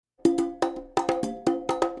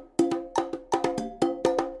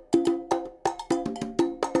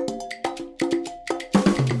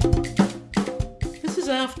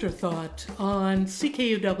Afterthought on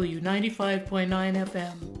CKUW 95.9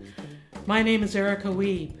 FM. My name is Erika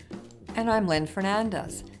Weeb. And I'm Lynn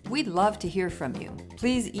Fernandez. We'd love to hear from you.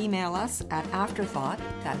 Please email us at afterthought,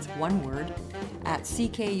 that's one word, at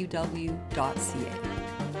ckuw.ca.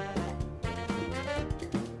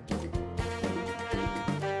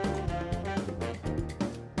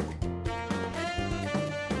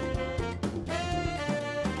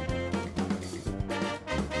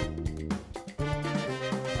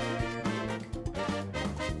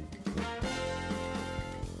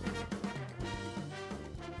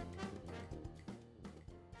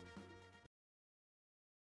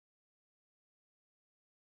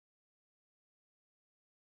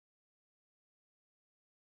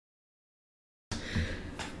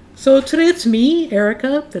 So today it's me,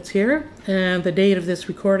 Erika, that's here, and the date of this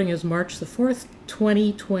recording is March the 4th,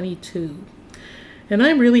 2022. And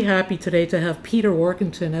I'm really happy today to have Peter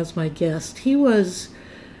Warkentin as my guest. He was,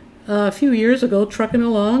 a few years ago, trucking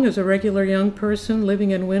along as a regular young person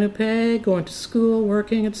living in Winnipeg, going to school,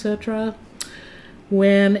 working, etc.,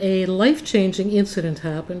 when a life-changing incident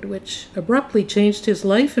happened, which abruptly changed his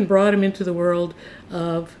life and brought him into the world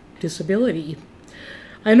of disability.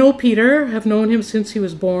 I know Peter, have known him since he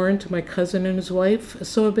was born to my cousin and his wife,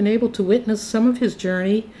 so I've been able to witness some of his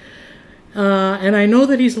journey. And I know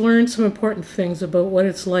that he's learned some important things about what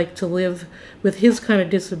it's like to live with his kind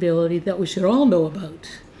of disability that we should all know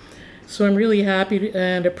about. So I'm really happy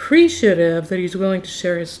and appreciative that he's willing to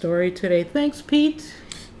share his story today. Thanks, Pete.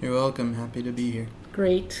 You're welcome. Happy to be here.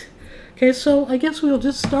 Great. Okay, so I guess we'll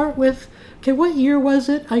just start with, what year was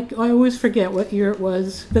it? I always forget what year it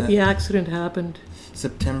was that the accident happened.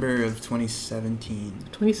 September of 2017.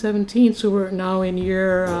 2017, so we're now in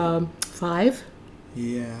year 5?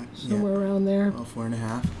 Yeah. Somewhere around there. Well,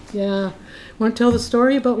 4.5. Yeah. Want to tell the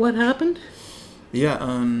story about what happened? Yeah,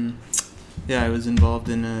 I was involved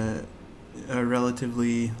in a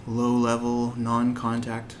relatively low-level,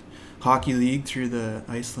 non-contact hockey league through the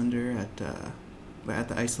Icelander at the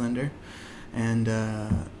Icelander. And,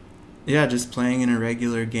 just playing in a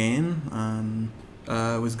regular game.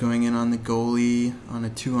 Was going in on the goalie on a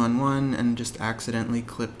 2-on-1 and just accidentally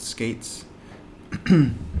clipped skates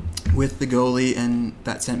with the goalie, and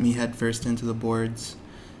that sent me headfirst into the boards.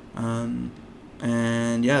 That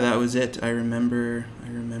was it. I remember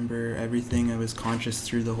everything. I was conscious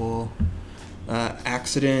through the whole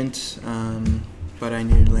accident, but I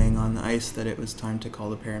knew laying on the ice that it was time to call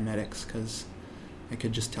the paramedics because I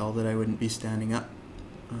could just tell that I wouldn't be standing up.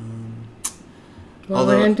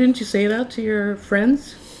 And didn't you say that to your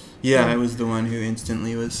friends? Yeah, I was the one who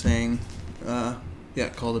instantly was saying, call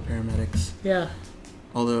the paramedics. Yeah.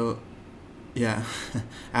 Although,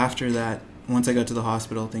 after that, once I got to the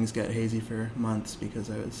hospital, things got hazy for months because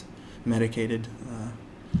I was medicated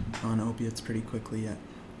on opiates pretty quickly yet.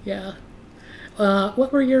 Yeah.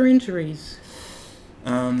 What were your injuries?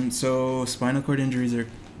 So spinal cord injuries are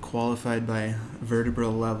qualified by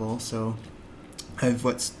vertebral level, so I have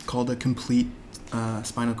what's called a complete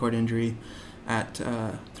spinal cord injury at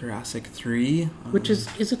thoracic 3. Which is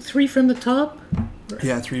it 3 from the top?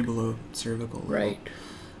 Yeah, 3 below cervical level. Right.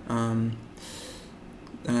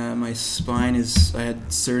 My spine I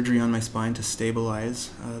had surgery on my spine to stabilize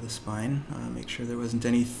the spine, make sure there wasn't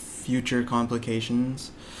any future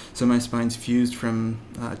complications. So my spine's fused from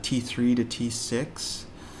T3 to T6,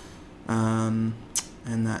 and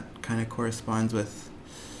that kind of corresponds with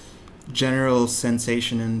general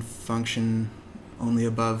sensation and function only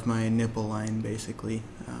above my nipple line, basically.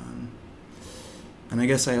 And I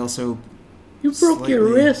guess I also... You broke your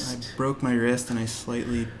wrist. I broke my wrist and I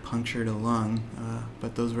slightly punctured a lung,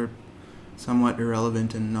 but those were somewhat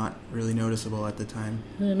irrelevant and not really noticeable at the time.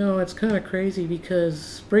 I know, it's kind of crazy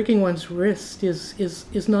because breaking one's wrist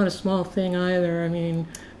is not a small thing either. I mean,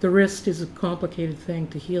 the wrist is a complicated thing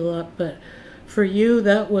to heal up, but for you,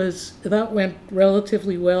 that went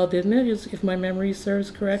relatively well, didn't it? If my memory serves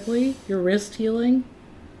correctly, your wrist healing?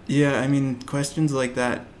 Yeah, I mean, questions like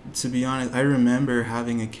that, to be honest, I remember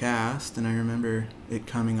having a cast, and I remember it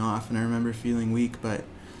coming off, and I remember feeling weak, but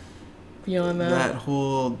beyond that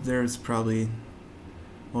there's probably,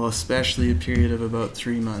 especially a period of about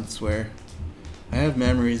 3 months where I have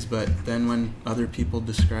memories, but then when other people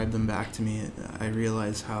describe them back to me, I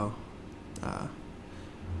realize how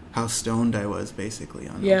stoned I was, basically,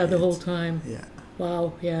 on opiates. The whole time. Yeah.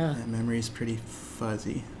 Wow, yeah. That memory's pretty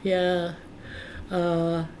fuzzy. Yeah.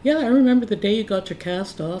 I remember the day you got your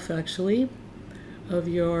cast off, actually, of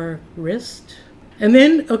your wrist. And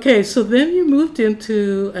then, so then you moved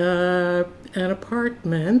into an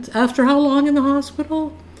apartment. After how long in the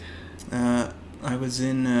hospital? I was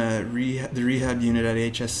in the rehab unit at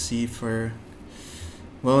HSC for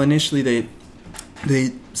Well, initially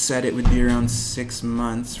they said it would be around 6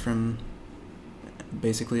 months from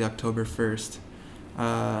basically October 1st.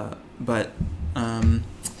 But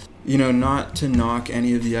not to knock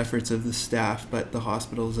any of the efforts of the staff, but the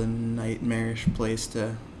hospital's a nightmarish place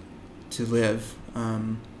to live.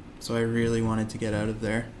 So I really wanted to get out of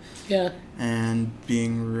there. Yeah. And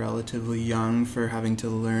being relatively young for having to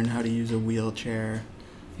learn how to use a wheelchair.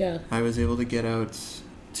 Yeah. I was able to get out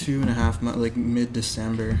 2.5 months, like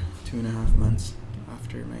mid-December, 2.5 months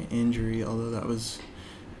after my injury, although that was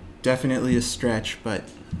definitely a stretch, but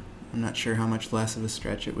I'm not sure how much less of a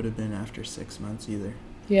stretch it would have been after 6 months either.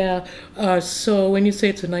 Yeah. So when you say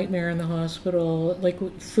it's a nightmare in the hospital, like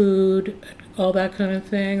food, all that kind of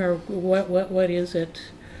thing, or what is it?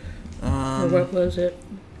 Or what was it?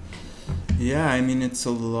 Yeah, I mean, it's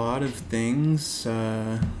a lot of things.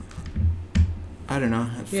 I don't know.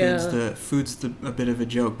 Food's a bit of a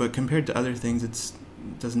joke, but compared to other things, it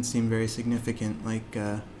doesn't seem very significant. Like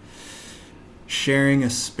sharing a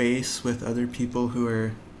space with other people who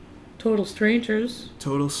are total strangers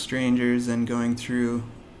and going through,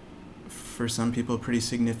 for some people, pretty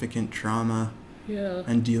significant trauma. Yeah.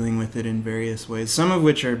 And dealing with it in various ways, some of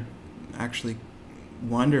which are actually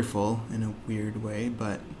wonderful in a weird way,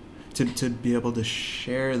 but to be able to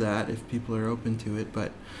share that if people are open to it,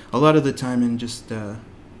 but a lot of the time in just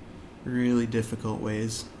really difficult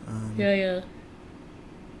ways. Yeah.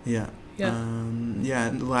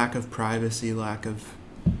 Lack of privacy, lack of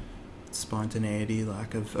spontaneity,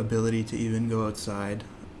 lack of ability to even go outside,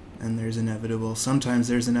 and sometimes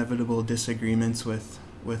there's inevitable disagreements with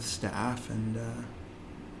staff, and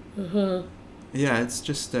it's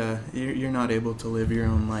just you're not able to live your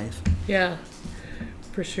own life. Yeah,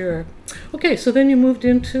 for sure. Okay, so then you moved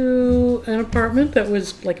into an apartment that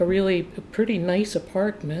was like a pretty nice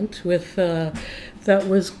apartment with that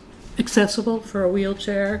was accessible for a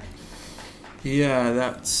wheelchair. Yeah,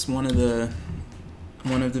 that's one of the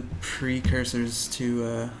precursors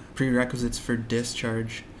to prerequisites for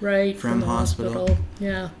discharge. Right, from the hospital.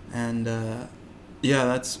 Yeah. And I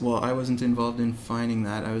wasn't involved in finding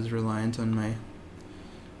that. I was reliant on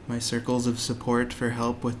my circles of support for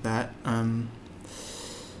help with that.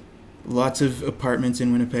 Lots of apartments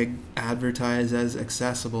in Winnipeg advertise as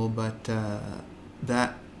accessible, but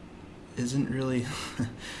that isn't really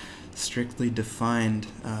strictly defined.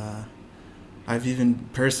 I've even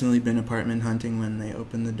personally been apartment hunting when they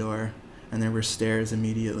opened the door and there were stairs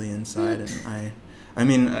immediately inside,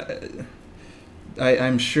 and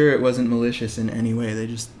I'm sure it wasn't malicious in any way. They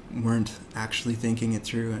just weren't actually thinking it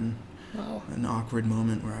through, and an awkward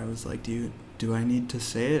moment where I was like, do I need to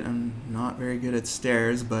say it? I'm not very good at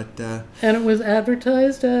stairs, but... and it was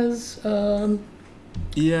advertised as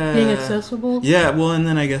being accessible? Yeah, well, and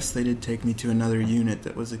then I guess they did take me to another unit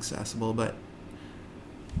that was accessible, but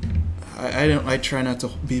I try not to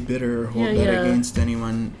be bitter or hold that against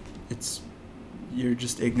anyone. You're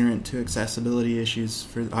just ignorant to accessibility issues.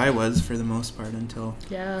 I was for the most part until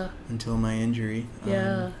my injury.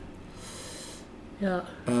 But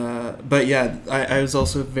yeah, I was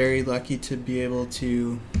also very lucky to be able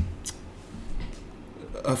to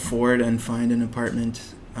afford and find an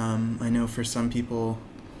apartment. I know for some people,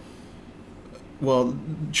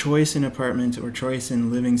 choice in apartment or choice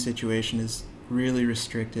in living situation is really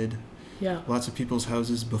restricted. Yeah. Lots of people's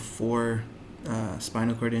houses before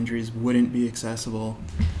spinal cord injuries wouldn't be accessible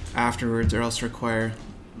afterwards, or else require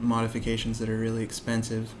modifications that are really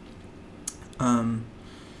expensive. And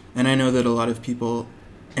I know that a lot of people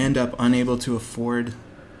end up unable to afford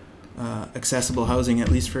accessible housing, at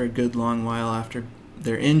least for a good long while after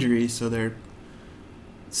their injury, so they're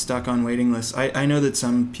stuck on waiting lists. I know that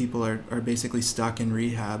some people are basically stuck in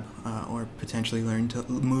rehab or potentially learn to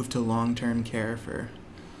move to long-term care for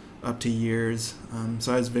up to years.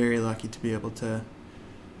 So I was very lucky to be able to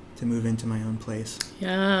move into my own place.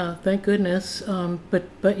 Yeah, thank goodness.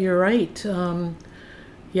 But you're right.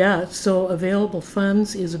 So available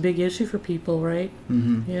funds is a big issue for people, right?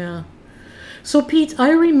 Mm-hmm. Yeah. So Pete,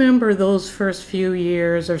 I remember those first few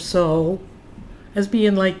years or so as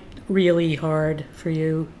being like really hard for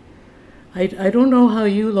you. I don't know how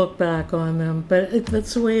you look back on them, but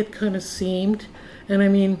that's the way it kind of seemed. And I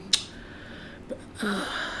mean,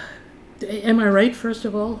 am I right, first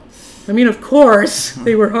of all? I mean, of course,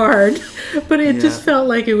 they were hard, but it just felt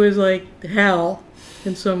like it was like hell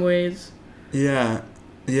in some ways. Yeah,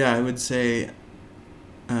 I would say,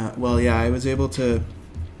 I was able to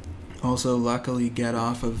also luckily get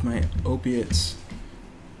off of my opiates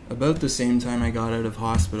about the same time I got out of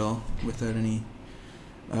hospital without any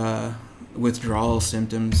withdrawal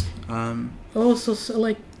symptoms. So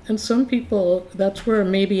like And some people, that's where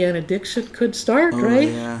maybe an addiction could start, right?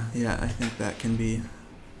 Yeah, I think that can be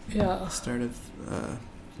Yeah. the start of,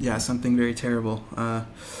 something very terrible.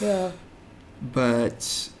 Yeah.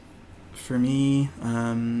 But for me,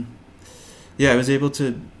 I was able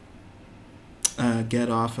to get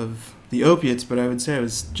off of the opiates, but I would say I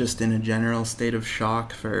was just in a general state of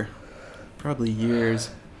shock for probably years.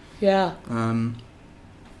 Yeah.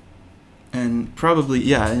 And probably,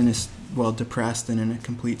 depressed and in a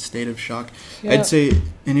complete state of shock. Yeah. I'd say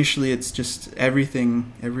initially it's just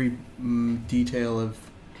everything, every detail of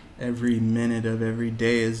every minute of every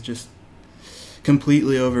day is just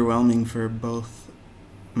completely overwhelming for both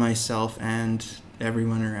myself and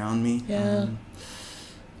everyone around me. Yeah.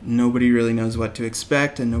 Nobody really knows what to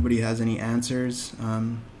expect, and nobody has any answers.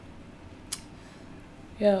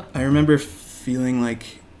 Yeah. I remember feeling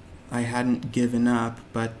like I hadn't given up,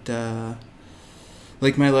 but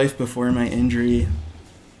like my life before my injury,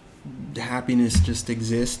 happiness just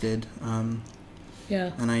existed.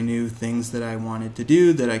 Yeah. And I knew things that I wanted to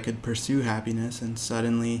do, that I could pursue happiness, and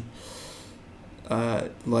suddenly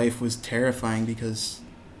life was terrifying because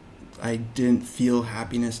I didn't feel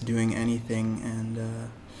happiness doing anything,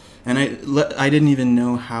 and I didn't even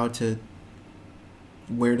know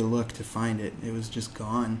where to look to find it. It was just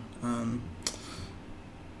gone.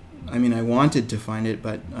 I mean, I wanted to find it,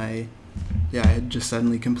 but I had just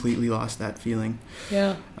suddenly completely lost that feeling.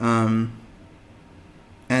 Yeah.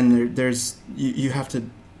 And you have to,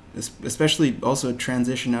 especially also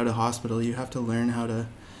transition out of hospital, you have to learn how to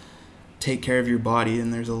take care of your body,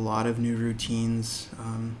 and there's a lot of new routines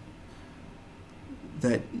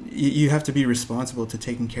that you have to be responsible to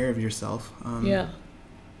taking care of yourself. Yeah.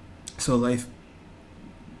 So life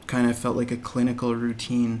kind of felt like a clinical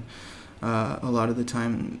routine. A lot of the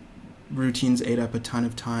time, routines ate up a ton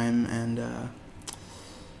of time, and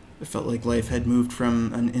it felt like life had moved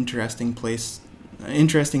from an interesting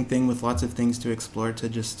thing with lots of things to explore, to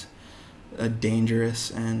just a dangerous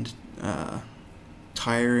and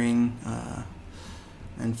tiring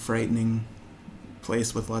and frightening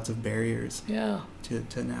place with lots of barriers. Yeah.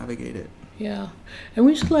 To navigate it. Yeah. And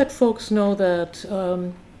we should let folks know that,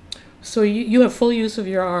 so you have full use of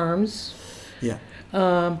your arms. Yeah.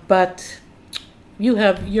 But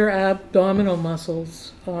your abdominal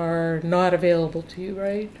muscles are not available to you,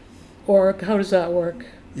 right? Or how does that work?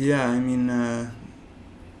 Yeah, I mean,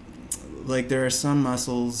 like there are some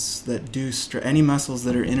muscles that do any muscles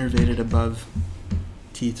that are innervated above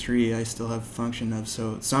T3, I still have function of.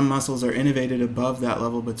 So some muscles are innervated above that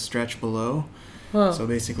level but stretch below. Huh. So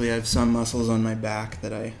basically I have some muscles on my back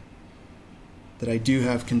that I do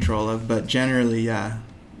have control of, but generally, I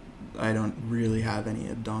don't really have any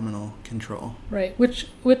abdominal control. Right, which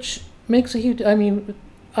makes a huge, I mean,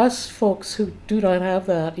 us folks who do not have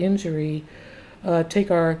that injury take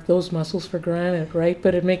those muscles for granted, right?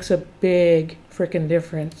 But it makes a big frickin'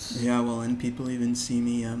 difference. Yeah, well, and people even see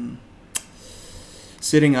me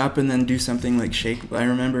sitting up and then do something like shake. I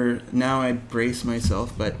remember, now I brace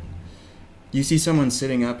myself, but you see someone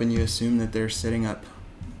sitting up and you assume that they're sitting up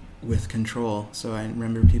with control. So I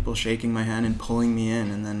remember people shaking my hand and pulling me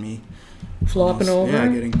in, and then me flopping over. Yeah,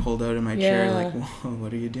 getting pulled out of my chair, like, whoa,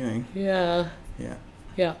 what are you doing? Yeah. Yeah.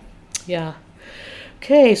 Yeah. Yeah.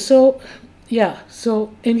 Okay, so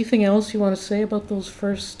anything else you want to say about those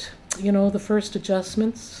first, the first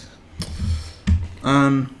adjustments?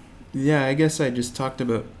 Yeah, I guess I just talked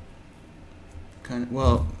about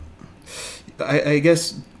I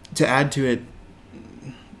guess to add to it,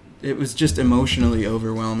 it was just emotionally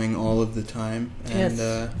overwhelming all of the time. And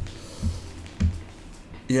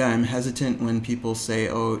Yes. I'm hesitant when people say,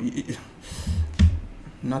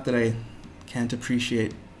 not that I can't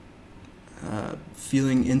appreciate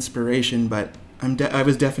feeling inspiration, but I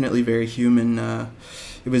was definitely very human.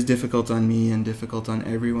 It was difficult on me and difficult on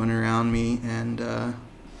everyone around me, and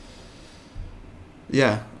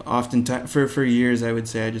oftentimes for years I would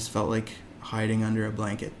say I just felt like hiding under a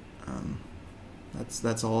blanket.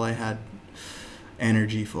 That's all I had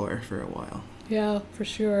energy for a while. Yeah, for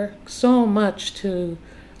sure. So much to,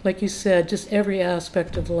 like you said, just every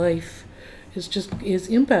aspect of life is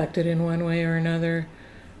impacted in one way or another.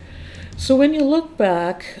 So when you look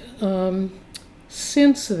back,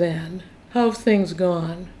 since then, how have things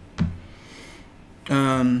gone?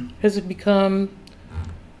 Has it become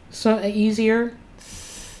easier?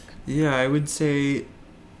 Yeah, I would say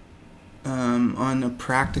on a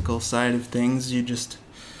practical side of things, you just,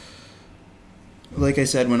 like I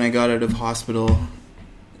said, when I got out of hospital,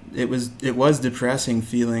 it was depressing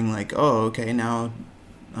feeling like, oh, okay, now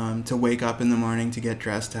to wake up in the morning, to get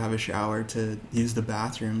dressed, to have a shower, to use the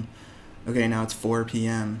bathroom. Okay, now it's 4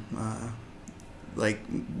 p.m. like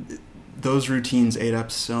those routines ate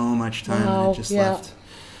up so much time, Wow, and it just yeah.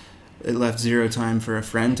 left zero time for a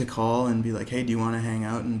friend to call and be like, hey, do you want to hang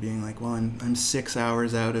out? And being like, well, I'm 6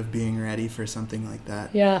 hours out of being ready for something like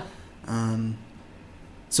that. Yeah.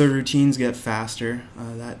 So routines get faster.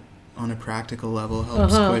 That on a practical level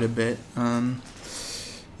helps quite a bit.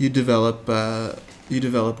 You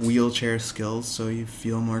develop wheelchair skills, so you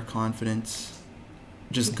feel more confident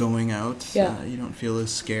just going out. Yeah. You don't feel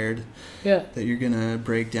as scared Yeah. that you're gonna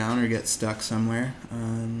break down or get stuck somewhere.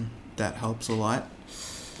 That helps a lot.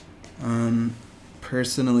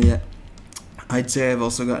 Personally, I'd say I've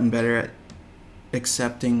also gotten better at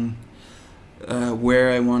accepting where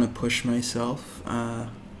I want to push myself,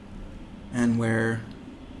 and where,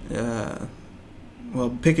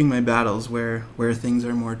 picking my battles where things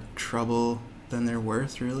are more trouble than they're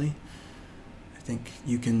worth, really. I think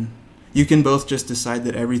you can both just decide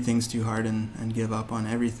that everything's too hard and give up on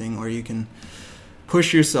everything, or you can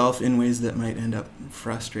push yourself in ways that might end up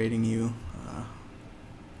frustrating you,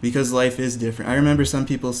 because life is different. I remember some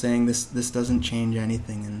people saying this doesn't change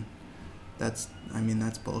anything, and that's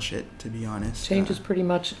bullshit, to be honest. Changes pretty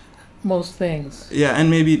much most things. Yeah, and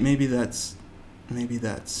maybe that's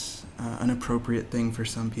an appropriate thing for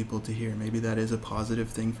some people to hear. Maybe that is a positive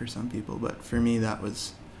thing for some people, but for me that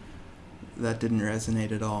didn't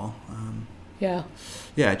resonate at all. Yeah.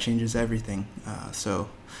 Yeah, it changes everything. So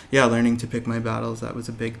yeah, learning to pick my battles, that was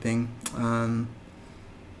a big thing. I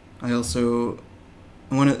also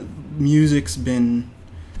music's been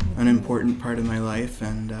an important part of my life,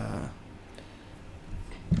 and I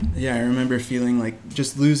remember feeling like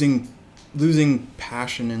just losing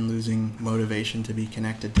passion and losing motivation to be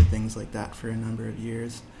connected to things like that for a number of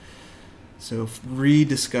years. So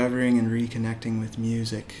rediscovering and reconnecting with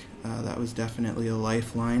music, that was definitely a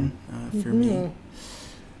lifeline for me.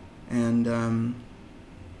 And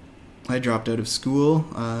I dropped out of school.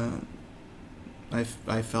 I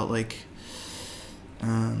felt like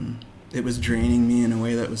it was draining me in a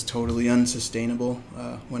way that was totally unsustainable,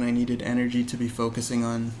 when I needed energy to be focusing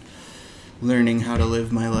on learning how to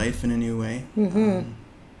live my life in a new way.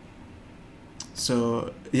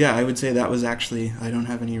 So yeah, I would say that was actually, I don't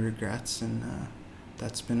have any regrets, and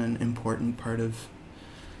that's been an important part of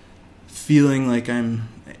feeling like I'm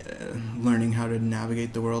learning how to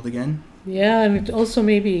navigate the world again. Yeah, and it also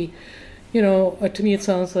maybe, to me it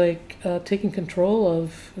sounds like taking control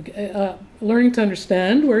of, learning to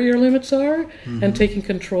understand where your limits are, and taking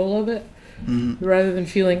control of it, rather than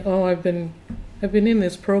feeling, oh, I've been in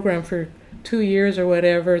this program for 2 years or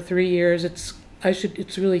whatever, 3 years. It's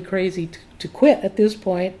really crazy to quit at this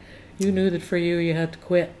point. You knew that for you had to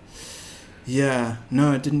quit. Yeah,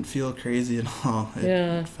 no, it didn't feel crazy at all.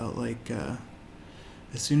 It felt like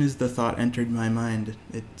as soon as the thought entered my mind,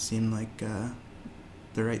 it seemed like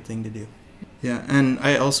the right thing to do. Yeah, and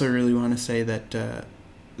I also really want to say that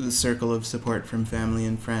the circle of support from family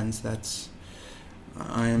and friends,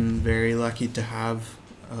 I'm very lucky to have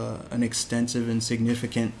an extensive and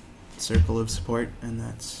significant circle of support, and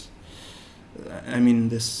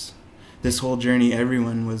this whole journey,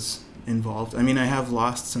 everyone was involved. I have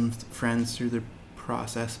lost some friends through the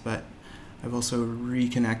process, but I've also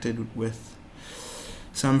reconnected with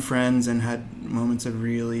some friends and had moments of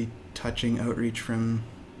really touching outreach from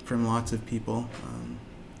lots of people,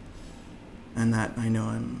 and that I know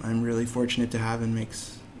I'm really fortunate to have, and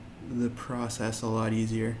makes the process a lot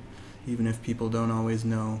easier, even if people don't always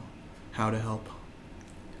know how to help.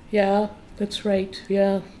 Yeah, that's right.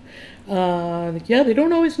 Yeah. They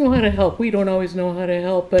don't always know how to help. We don't always know how to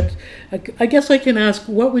help. But I guess I can ask,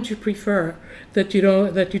 what would you prefer? That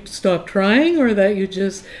you stop trying, or that you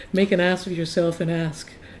just make an ass of yourself and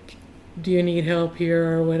ask, do you need help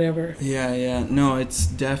here or whatever? Yeah. No, it's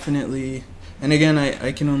definitely... And again,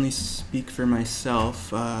 I can only speak for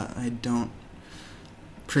myself. I don't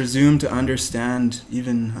presume to understand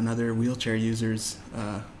even another wheelchair user's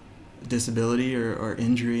disability or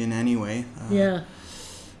injury in any way.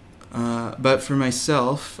 But for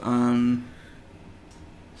myself, I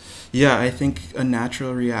think a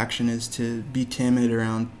natural reaction is to be timid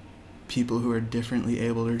around people who are differently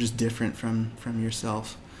abled or just different from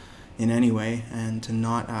yourself in any way, and to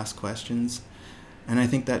not ask questions. And I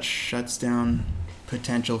think that shuts down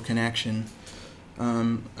potential connection.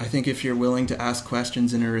 I think if you're willing to ask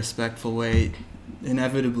questions in a respectful way,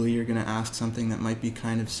 inevitably you're going to ask something that might be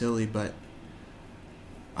kind of silly, but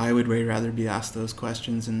I would way rather be asked those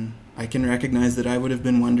questions, and I can recognize that I would have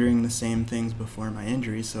been wondering the same things before my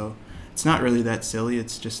injury, so it's not really that silly.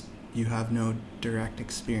 It's just you have no direct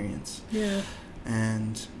experience. Yeah.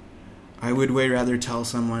 And I would way rather tell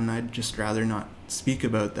someone. I'd just rather not speak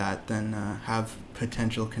about that than have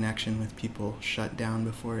potential connection with people shut down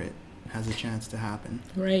before it has a chance to happen.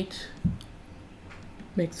 Right.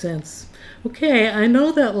 Makes sense. Okay, I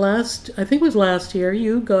know that I think it was last year,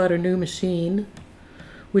 you got a new machine,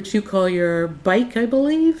 which you call your bike, I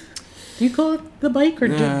believe. Do you call it the bike, or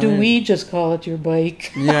do we just call it your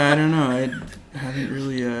bike? Yeah, I don't know. I haven't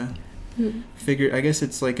really figured. I guess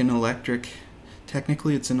it's like an electric.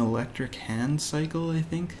 Technically, it's an electric hand cycle, I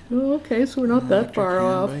think. Oh, okay, so we're not that far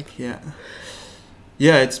off. Bike. Yeah.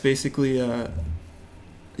 Yeah, it's basically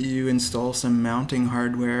you install some mounting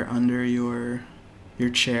hardware under your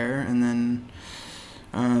chair, and then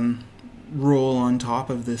roll on top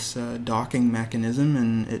of this docking mechanism,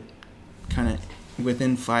 and it kind of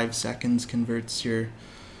within 5 seconds converts your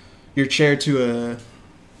chair to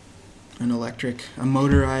a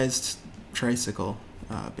motorized tricycle,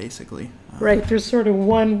 basically. Right, there's sort of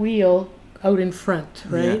one wheel out in front,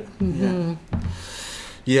 right? Yeah, mm-hmm.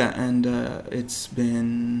 Yeah, and it's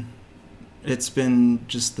been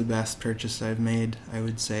just the best purchase I've made, I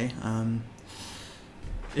would say.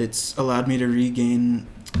 It's allowed me to regain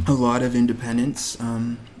a lot of independence.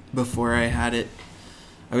 Before I had it,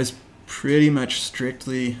 I was pretty much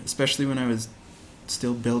strictly, especially when I was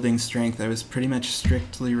still building strength, I was pretty much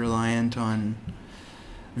strictly reliant on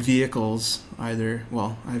vehicles. I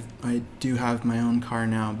do have my own car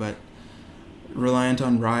now, but reliant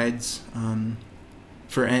on rides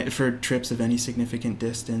for trips of any significant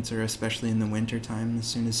distance, or especially in the winter time as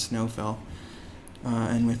soon as snow fell.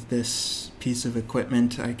 And with this piece of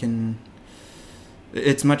equipment,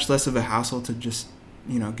 it's much less of a hassle to just,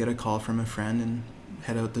 get a call from a friend and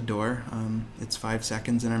head out the door. It's 5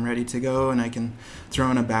 seconds and I'm ready to go, and I can throw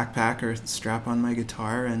in a backpack or strap on my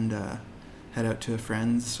guitar and head out to a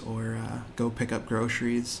friend's, or go pick up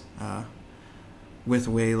groceries with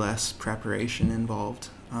way less preparation involved.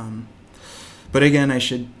 But again, I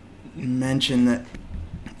should mention that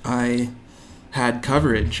I had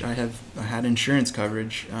coverage. I had insurance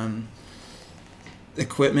coverage.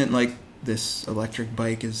 Equipment like this electric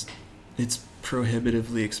bike it's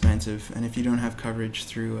prohibitively expensive, and if you don't have coverage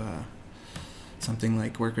through something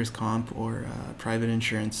like workers' comp or private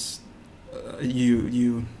insurance,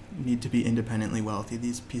 you need to be independently wealthy.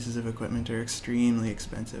 These pieces of equipment are extremely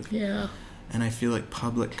expensive. Yeah. And I feel like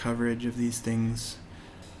public coverage of these things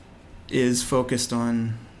is focused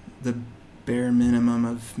on the bare minimum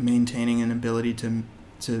of maintaining an ability to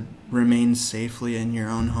remain safely in your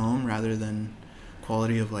own home, rather than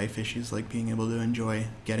quality of life issues like being able to enjoy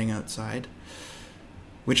getting outside.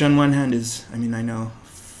 Which on one hand is, I know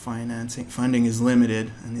funding is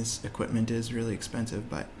limited and this equipment is really expensive,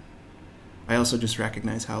 but I also just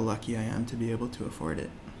recognize how lucky I am to be able to afford it.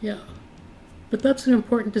 Yeah. But that's an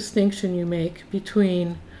important distinction you make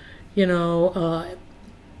between,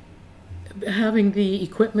 having the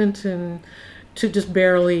equipment and to just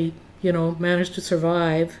barely, manage to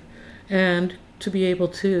survive, and to be able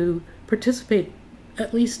to participate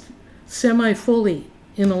at least semi-fully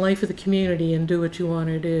in the life of the community and do what you want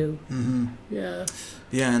to do. Mm-hmm. Yeah.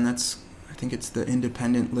 Yeah, and I think it's the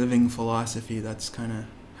independent living philosophy. That's kind of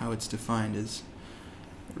how it's defined, is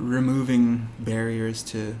removing barriers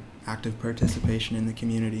to active participation in the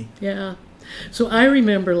community. Yeah. So I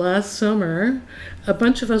remember last summer, a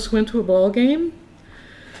bunch of us went to a ball game,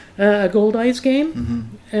 a Gold Ice game, mm-hmm.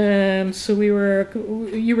 and so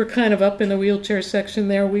you were kind of up in the wheelchair section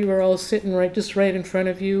there. We were all sitting just right in front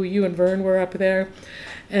of you. You and Vern were up there,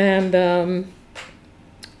 and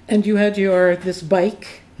you had this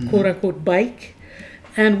bike, mm-hmm. quote unquote bike,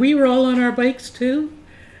 and we were all on our bikes too,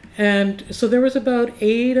 and so there was about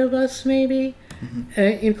 8 of us maybe. Mm-hmm.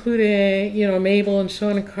 Including, Mabel and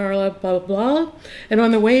Sean and Carla, blah, blah, blah. And on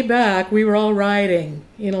the way back, we were all riding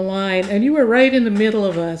in a line, and you were right in the middle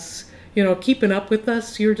of us, keeping up with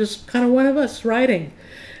us. You were just kind of one of us riding.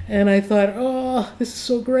 And I thought, oh, this is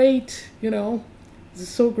so great, This is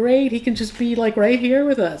so great. He can just be, right here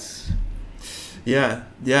with us. Yeah,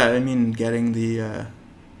 getting the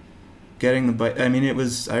bike,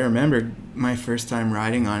 I remember my first time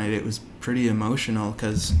riding on it, it was pretty emotional,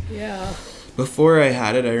 because... Yeah. Before I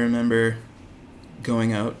had it, I remember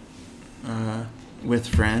going out with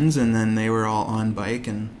friends, and then they were all on bike,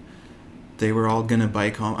 and they were all going to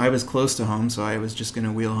bike home. I was close to home, so I was just going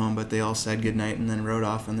to wheel home, but they all said goodnight and then rode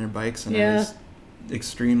off on their bikes, and I was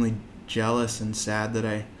extremely jealous and sad that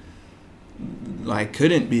I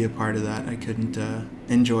couldn't be a part of that. I couldn't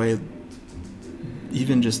enjoy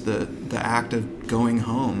even just the act of going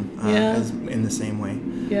home as in the same way.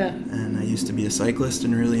 Yeah. And I used to be a cyclist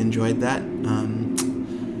and really enjoyed that.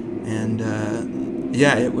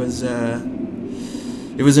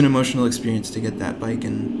 it was an emotional experience to get that bike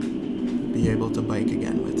and be able to bike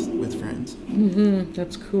again with friends. Mm-hmm.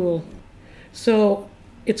 That's cool. So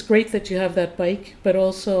it's great that you have that bike, but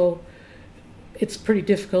also it's pretty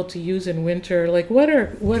difficult to use in winter. Like, what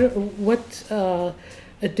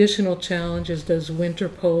additional challenges does winter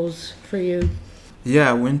pose for you?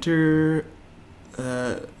 Yeah, winter,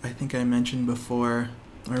 I think I mentioned before,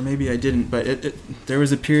 or maybe I didn't, but there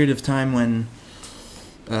was a period of time when,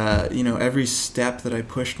 every step that I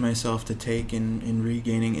pushed myself to take in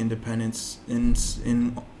regaining independence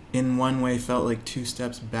in one way felt like two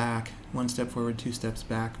steps back, one step forward, two steps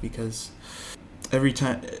back, because every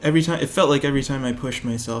time it felt like every time I pushed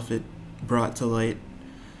myself, it brought to light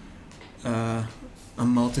a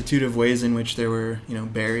multitude of ways in which there were,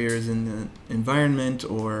 barriers in the environment,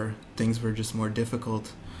 or things were just more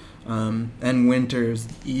difficult. And winter is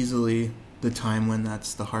easily the time when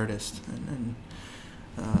that's the hardest, and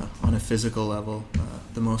on a physical level,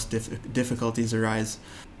 the most difficulties arise.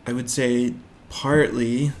 I would say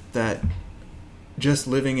partly that just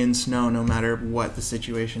living in snow, no matter what the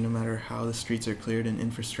situation, no matter how the streets are cleared and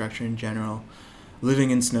infrastructure in general,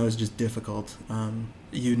 living in snow is just difficult.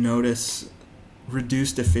 You notice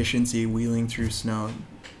reduced efficiency wheeling through snow.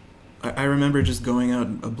 I remember just going out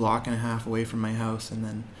a block and a half away from my house and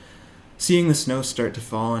then seeing the snow start to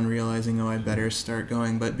fall and realizing, I better start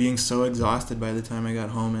going, but being so exhausted by the time I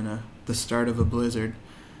got home in the start of a blizzard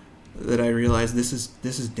that I realized this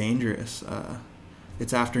is dangerous.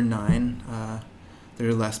 It's after 9. There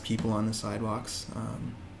are less people on the sidewalks.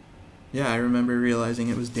 I remember realizing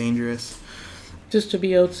it was dangerous. Just to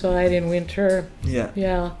be outside in winter. Yeah.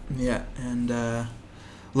 Yeah. Yeah, and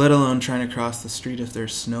let alone trying to cross the street if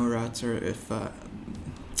there's snow ruts or if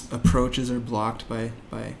approaches are blocked by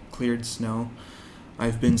cleared snow.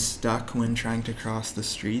 I've been stuck when trying to cross the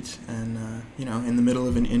street, and in the middle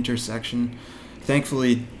of an intersection.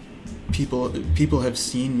 Thankfully, people have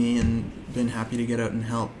seen me and been happy to get out and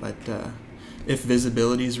help. But if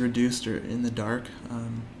visibility is reduced or in the dark,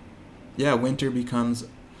 winter becomes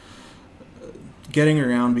getting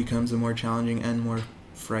around becomes a more challenging and more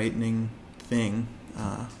frightening thing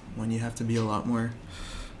when you have to be a lot more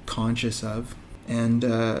conscious of. And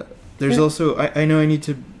there's also, I know I need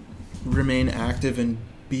to remain active and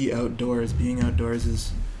be outdoors. Being outdoors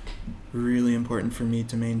is really important for me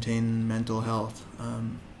to maintain mental health.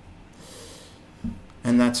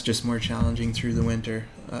 And that's just more challenging through the winter,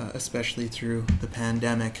 especially through the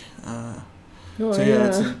pandemic. To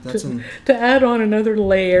add on another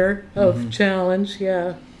layer of challenge,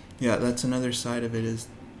 Yeah, that's another side of it, is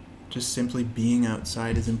just simply being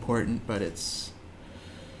outside is important, but it's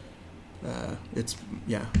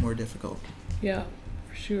more difficult. Yeah,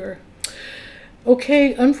 for sure.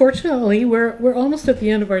 Okay, unfortunately, we're almost at the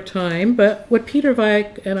end of our time, but what Peter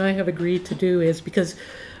Vijk and I have agreed to do is, because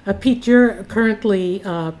Pete, you're currently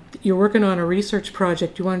you're working on a research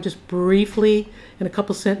project. You want to just briefly, in a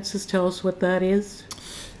couple sentences, tell us what that is?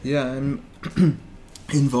 Yeah, I'm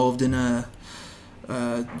involved in a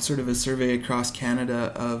sort of a survey across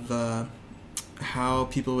Canada of how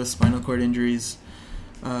people with spinal cord injuries,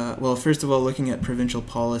 first of all, looking at provincial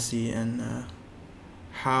policy and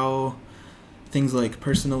how things like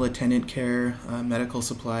personal attendant care, medical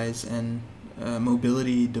supplies, and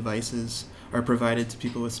mobility devices are provided to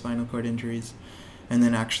people with spinal cord injuries, and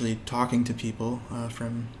then actually talking to people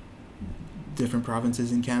from different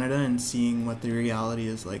provinces in Canada and seeing what the reality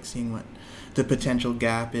is like, seeing what the potential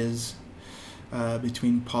gap is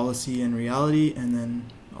between policy and reality, and then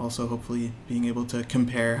also hopefully being able to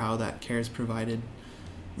compare how that care is provided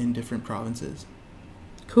in different provinces.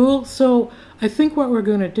 Cool. So I think what we're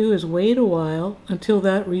going to do is wait a while until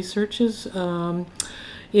that research is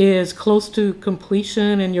close to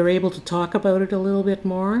completion and you're able to talk about it a little bit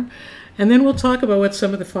more. And then we'll talk about what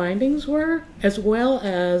some of the findings were, as well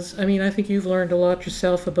as, I think you've learned a lot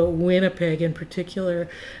yourself about Winnipeg in particular,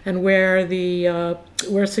 and where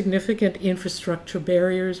where significant infrastructure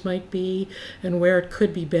barriers might be, and where it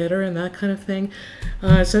could be better, and that kind of thing.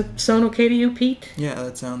 Does that sound okay to you, Pete? Yeah,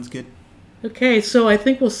 that sounds good. Okay, so I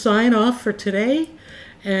think we'll sign off for today.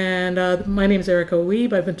 And my name is Erika.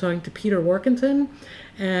 I've been talking to Peter Warkentin,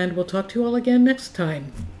 and we'll talk to you all again next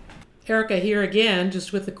time. Erika here again,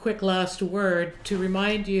 just with a quick last word to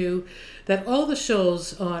remind you that all the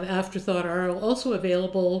shows on Afterthought are also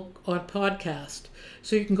available on podcast.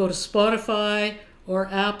 So you can go to Spotify or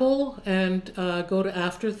Apple and go to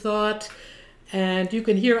Afterthought, and you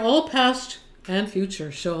can hear all past and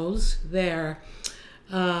future shows there.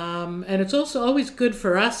 And it's also always good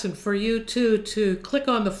for us and for you too to click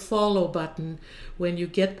on the follow button when you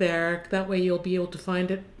get there. That way you'll be able to find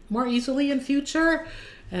it more easily in future.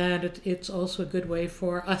 and it's also a good way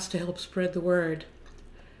for us to help spread the word.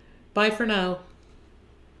 Bye for now.